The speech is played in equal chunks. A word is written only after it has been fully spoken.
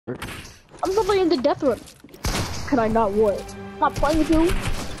I'm not playing the death run. Can I not what? Not playing with you?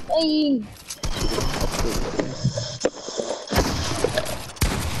 Hey.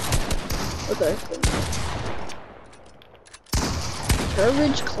 Okay.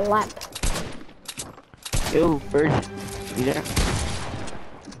 Courage clap. Yo, Bird, you there?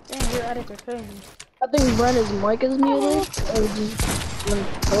 Damn, you're out of your phone. I think Brennan's mic is muted. Or just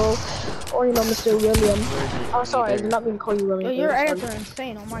or you know, Mr. William. Oh, sorry, I did not mean to call you William. Yo, your edits are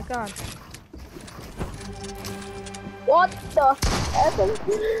insane. Oh my god. What the F?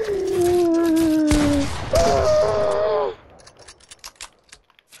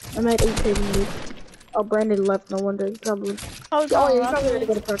 I'm at 8 minutes. Oh, Brandon left, no wonder. He's probably. Oh, Yeah, he's probably gonna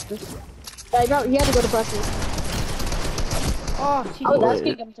go to practice. Yeah, he had to go to practice. Oh, I was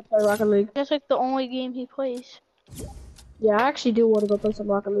asking him to play Rocket League. that's like the only game he plays. Yeah, I actually do want to go play some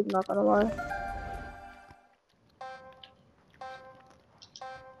Rocket League, not gonna lie.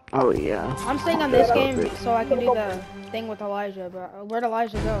 Oh yeah. I'm staying on this game so I can do the thing with Elijah, but where'd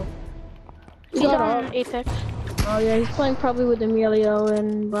Elijah go? He's on Apex. Oh yeah, he's playing probably with Emilio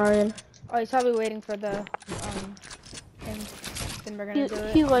and Brian. Oh, he's probably waiting for the thing. Then we're gonna do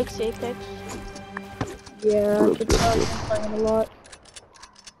it. He likes Apex. Yeah, I could tell he's playing a lot.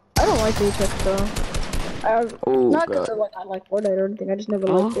 I don't like Apex though. Not because I like Fortnite or anything, I just never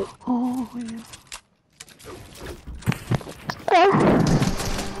liked it. Oh yeah.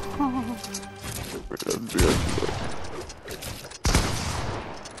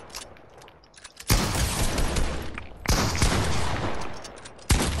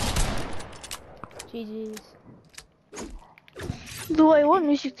 GG's. Louis, what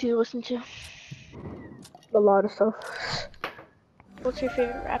music do you listen to? A lot of stuff. What's your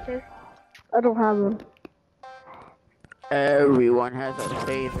favorite rapper? I don't have one, Everyone has a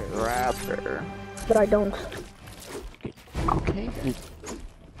favorite rapper. but I don't. Okay.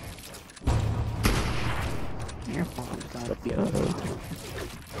 Your phone's gotta be You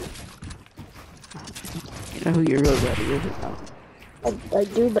know who your real daddy is or not? I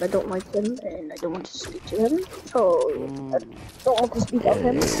do, but I don't like him, and I don't want to speak to him. So, I don't want to speak of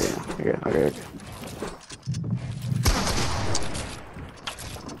him. Yeah, okay.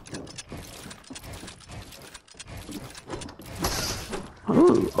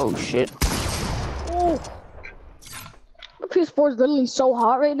 Oh shit. Oh. The PS4 is literally so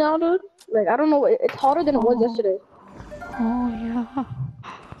hot right now, dude. Like, I don't know, it's hotter than it was yesterday. Oh yeah.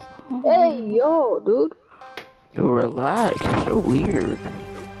 Hey, yo, dude. Yo, relax. You're so weird.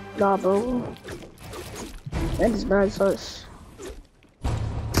 Nah, bro. That is bad sus.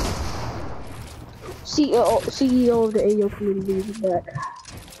 CEO of the AO community is back.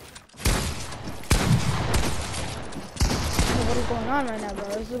 What is going on right now, bro?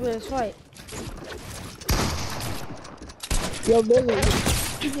 This is a weird fight. Yo,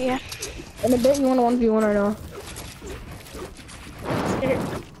 Billy. Yeah. In a bit, you want a 1v1 or no?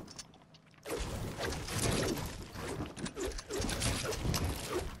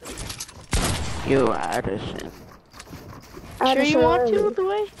 Yo, Addison. Sure you want to,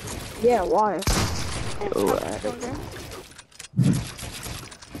 Louis? Yeah, why? Yo, Addison.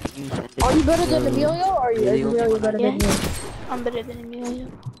 Are you better than Emilio, or are you Emilio better Yeah. than you? I'm better than Emilio.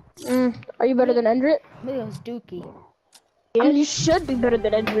 Are you better than Endrit? Emilio's dookie. I mean, you should be better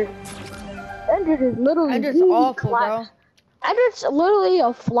than Endrit. Endrit is literally Endrit's awful, bro. Endrit's literally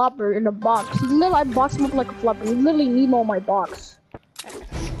a flopper in a box. He's literally, I box him up like a flopper. He's literally Nemo in my box.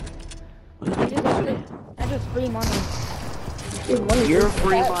 That's just free money. You're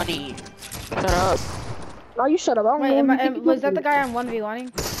free money. Shut up. No, you shut up. I don't know. Was that the guy I'm 1v1ing?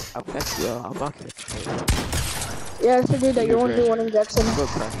 I'll bet you. I'll buck it. Yeah, it's the dude that you want to do one in Jackson.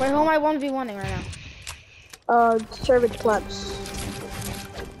 Wait, who am I 1v1ing right now? Savage Claps.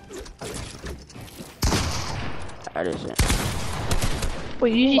 Addison.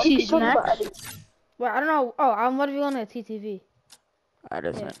 Wait, you What are see you talking about, Snacks? Eddie? Wait, I don't know. Oh, I'm 1v1ing a TTV.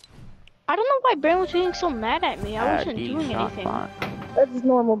 Addison. Yeah. I don't know why Brandon was getting so mad at me. I wasn't doing anything. That's just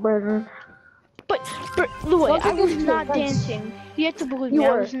normal, Brandon. But, Louis, Well, I was it's not defense. dancing. You have to believe You me,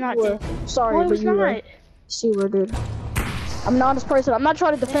 I were. was not You were. dancing. Sorry, No, I but was you were. not. You were, dude. I'm an honest person. I'm not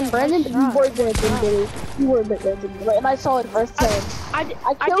trying to defend Brandon, but you were dancing, dude. You were a bit dancing, and I saw it firsthand. I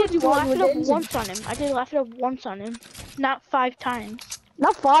killed did you while laugh you it were up dancing. once on him. I did laugh it up once on him. Not 5 times.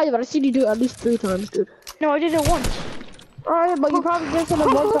 Not 5, but I seen you do it at least 3 times, dude. No, I did it once. Alright, but you probably danced on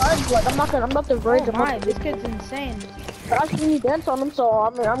him 1 time. Like, I'm not the verge. Oh my, this kid's insane. But I've seen you dance on him, so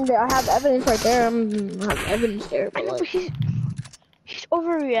I have evidence right there. I have evidence there. I But know, like, but he's Addison,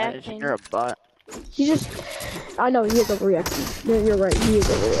 overreacting. you're a butt. he just, I know he is overreacting. You're right. He is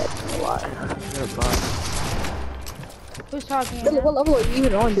overreacting a lot. You're a butt. Who's talking? Billy, what level are you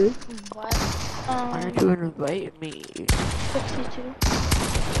even on, dude? What? Why don't you invite me? 62.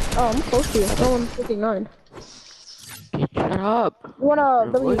 Oh, I'm close to you. I'm on 59. Shut up. You wanna,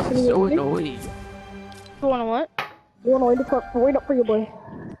 Your Billy, voice can is you so wait? annoying. You wanna what? You wanna wait up for your boy?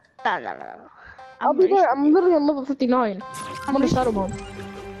 No. I'll be there. I'm literally on level 59. I'm on the shadow bomb.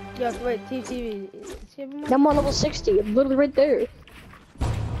 Yo, wait, TV. I'm on level 60. I'm literally right there.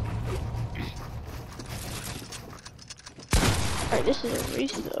 Alright, this is a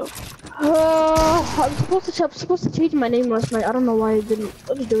race though. I'm supposed to change my name last night. I don't know why I didn't.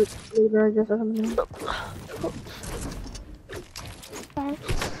 Let me do it later, I guess, or something.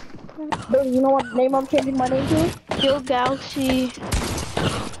 Billy, you know what name I'm changing my name to? Yo Galaxy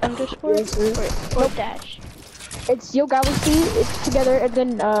underscore Yes, sir. or dash. It's Yo Galaxy. It's together and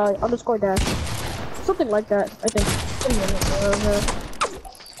then underscore dash. Something like that, I think.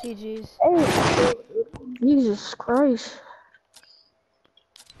 GG's. Hey, Jesus Christ.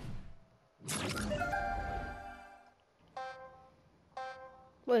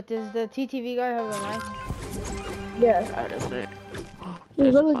 Wait, does the TTV guy have a mic? Yeah. I don't know.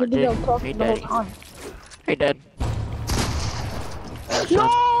 He's literally the dude I was Hey, talking the whole Daddy. time. Hey, Dad. No!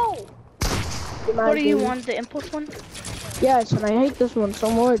 What do you want? The impulse one? Yes, and I hate this one so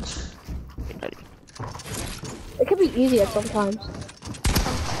much. Hey, Daddy. It could be easier sometimes.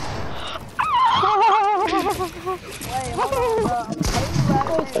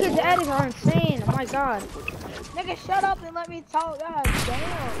 Oh, kids' edits are insane. Oh my god. Nigga, shut up and let me talk. God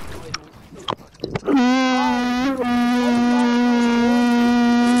damn.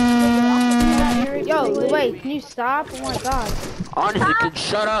 Yo, wait, can you stop? Oh my god. Honestly, kid,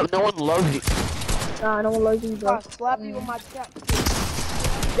 shut up. No one loves you. Nah, no one loves you, bro. I'll slap you with my chest.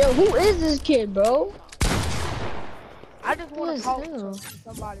 Yo, who is this kid, bro? I just want is to talk who? to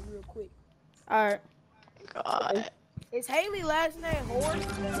somebody real quick. Alright. God. Is Haley last name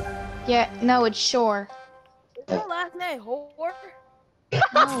Whore? Yeah, no, it's Shore. Is her last name Whore?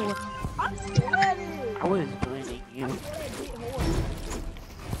 No. I swear it is. I was blaming you.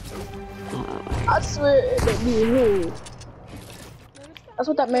 I swear it be who. That's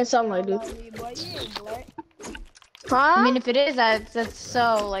what that man sound like, dude. Huh? I mean, if it is, that's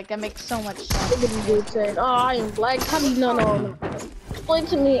so, like, that makes so much sense. Look at this dude saying, oh, I am black. How do you know? No. Explain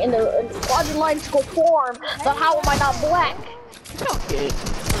to me in the quadrilateral form that how am I not black? Okay.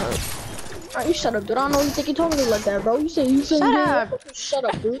 Alright, you shut up, dude. I don't know what you think you're talking to me like that, bro. You say Shut up. Shut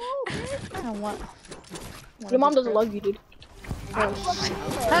up, dude. I don't want. Your mom doesn't love you, dude.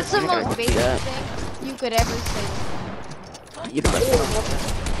 That's the most basic thing you could ever say. You know that's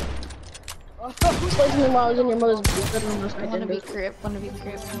Explain to me while I was in your mother's bedroom last night. Wanna be dude. crip, wanna be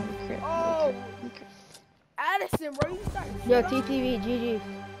crip, wanna be crip. Oh, Addison, bro, you started. Yo, TTV, GG.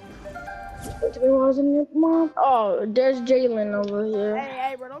 Explain to me while I was in your mom. Oh, there's Jalen over here.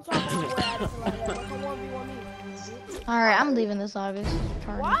 Hey, bro, don't talk to my boy Addison like that. Don't come 1v1 me. Alright, I'm leaving this obvious.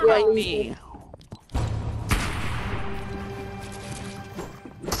 Why? like me.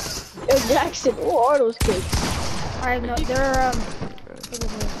 Yo, Jackson, who are those kids? Alright, no, they're,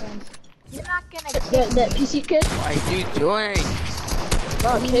 You're not gonna That PC kid? Why you doing?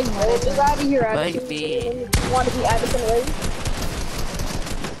 Oh, kid, bro. Get out of here, Like Addison. me. You want to be Addison, right?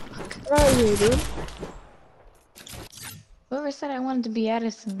 Get out of here, dude. Whoever said I wanted to be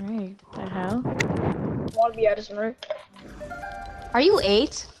Addison, right? What the hell? You want to be Addison, right? Are you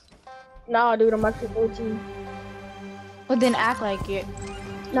 8? Nah, dude, I'm actually 14. Well, then act like it.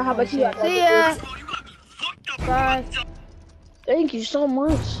 Now, how about you? act like see it, ya. dude? Bye. Thank you so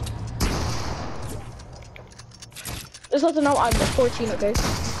much. Just let them know I'm 14, okay?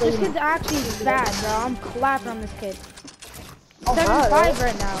 This kid's actually bad, bro. I'm clapping on this kid. Oh, 75 hi.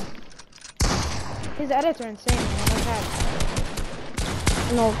 right now. His edits are insane, man. Oh my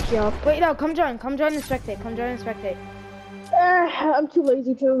god. No, yeah. Wait, no, come join the spectate. Come join the spectate. I'm too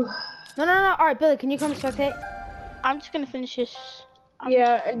lazy to. No. Alright, Billy, can you come spectate? I'm just gonna finish this.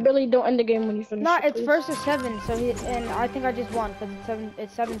 Yeah, and Billy, don't end the game when you finish. No, it, it's please. first to 7, so and I think I just won, because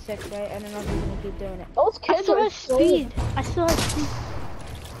it's 7-6, right? I don't know if he's gonna keep doing it. Those I kids still are have so... speed. I still have speed.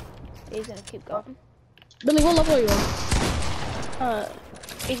 He's gonna keep going. Billy, what level are you on?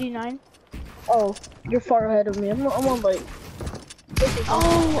 89. Oh, you're far ahead of me. I'm on like...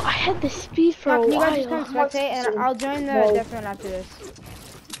 Oh, I had the speed for Now, a can you while. guys just come spectate, and I'll join the No. death run after this.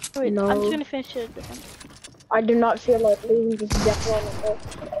 Wait, No. I'm just gonna finish it. I do not feel like leaving this death run.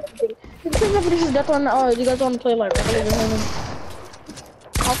 Because if this is death run, you guys want to play like regular game?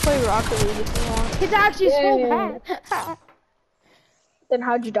 I'll play Rocket League if you want. It's actually so Yeah. bad. Then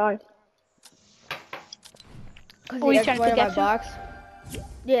how'd you die? Because Oh, he you trying to exploited my pickaxe him? box.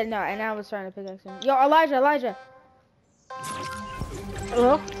 Yeah, no, and I was trying to pickaxe him. Yo, Elijah.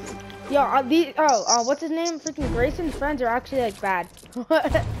 Hello? Yo, what's his name? Freaking Grayson's friends are actually like bad. What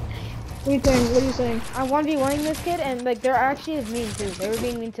are you saying? What are you saying? I'm 1v1ing this kid, and like they're actually as mean too. They were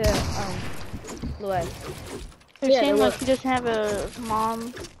being mean to Louis. They're Yeah, saying they like he doesn't have a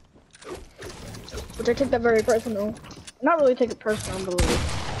mom. Which I take that very personal. Not really take it personal, but like.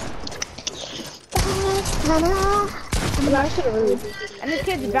 I should have really. And this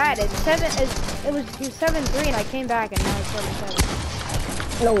kid's bad. He was 7-3, and I came back, and now it's 7-7.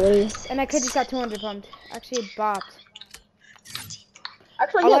 No way. And that kid just got 200 pumped. Actually, it bopped.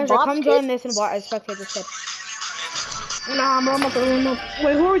 Actually, Elijah, yeah, come join this and spectate this kid. Nah, bro, I'm not doing it.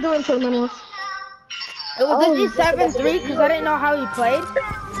 Wait, who are we doing tournament with? It was literally 7-3 because I didn't know how he played.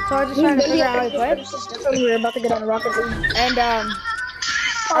 So I was just trying to figure out how he played. We were about to get on a Rocket League. And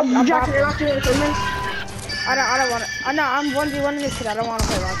I'm Jackson, you're not doing a tournament? I don't want to. I'm 1v1 in this kid. I don't want to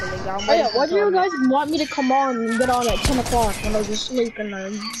play Rocket League. Oh yeah, why do you guys want me to come on and get on at 10 o'clock when I just sleep and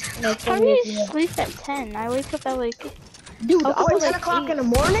How do you sleep at 10? I wake up at like. Dude, I was 10 like o'clock 8. in the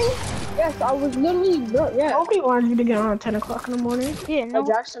morning? Yes, I was literally, yeah. Nobody wanted you to get on at 10 o'clock in the morning. Yeah, No, no.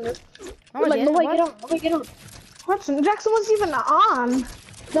 Jackson. Oh, Like, no way, get on, get on. What? Jackson wasn't even on.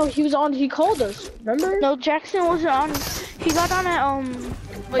 No, he was on, he called us, remember? No, Jackson wasn't on. He got on at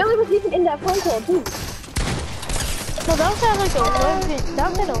Billy was even in that phone call, too. No, that was at like 11. That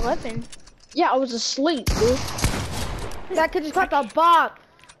was at 11. Yeah, I was asleep, dude. That kid just got the bop.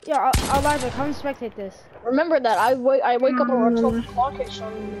 Yo, Elijah, come spectate this. Remember that, I wake up around 12 o'clock-ish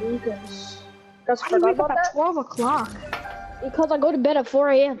on the weekends. Guys, Why do you forgot wake up about at that? 12 o'clock? Because I go to bed at 4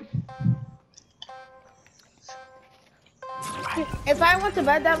 a.m. If I went to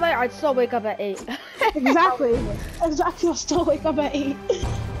bed that late, I'd still wake up at 8. Exactly. Exactly, I'll still wake up at 8.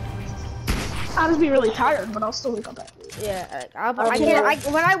 I'll just be really tired, but I'll still wake up at 8. Yeah, I can't.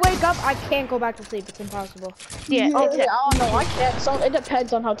 When I wake up, I can't go back to sleep. It's impossible. Yeah, I don't know, I can't. So it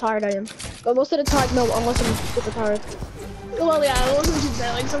depends on how tired I am. But most of the time, no, unless I'm super tired. Well, yeah, I wasn't too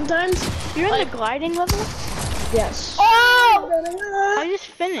bad. Like, sometimes. You're in the gliding level? Yes. Oh! I just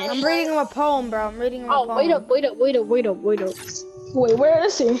finished. I'm reading him a poem, bro. I'm reading him a Oh, poem. wait up. Wait, where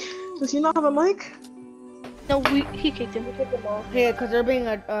is he? Does he not have a mic? No, he kicked him. Yeah, because they're being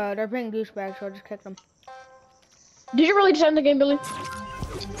douchebags, so I just kicked them. Did you really just end the game, Billy?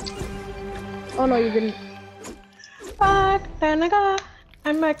 Oh no, you didn't. Back, then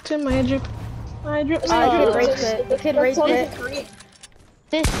I'm back to my drip. My drip. The kid raped it. The kid raped it.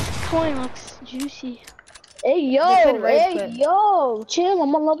 This coin looks juicy. Hey yo, chill.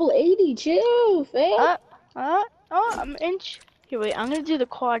 I'm on level 80. Chill, fam. Oh, I'm inch. Here, wait. I'm gonna do the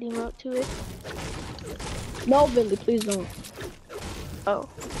quad emote to it. No, Billy, please don't. Oh,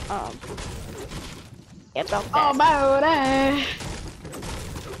 yeah, about that. About it.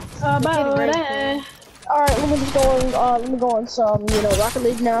 About it. Alright, let me just go on, let me go on some, Rocket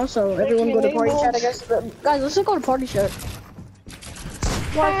League now, so everyone go to party chat, I guess. Guys, let's just go to party chat.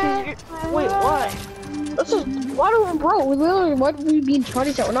 Why? Wait, why? Why do we be in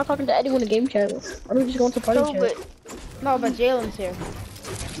party chat? We're not talking to anyone in game chat. Why don't we just go into party chat? No, but Jalen's here.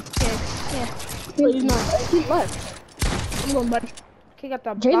 Yeah. He's not. He left. I'm going back. He got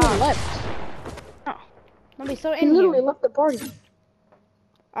the Jalen bop. left. Let me so He in literally here. left the party.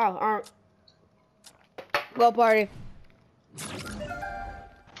 Oh, alright. Go party.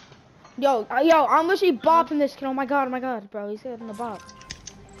 Yo, I'm literally bopping this kid. Oh my god, bro. He's getting the bop.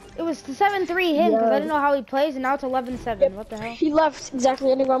 It was 7-3 him because I didn't know how he plays, and now it's 11-7. What the hell? He left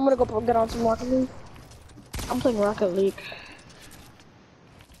exactly. Anyway, I'm gonna go get on some Rocket League. I'm playing Rocket League.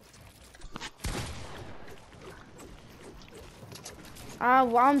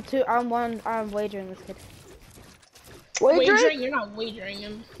 I'm wagering this kid. Wagering? You're not wagering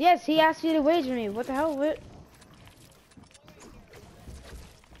him. Yes, he asked you to wager me. What the hell? What?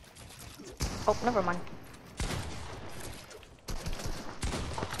 Oh, never mind.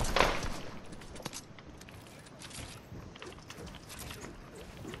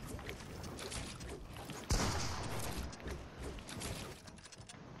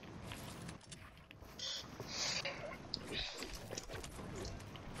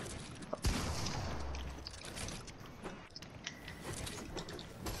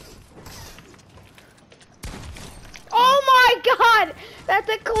 Oh my god! That's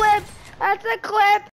a clip! That's a clip!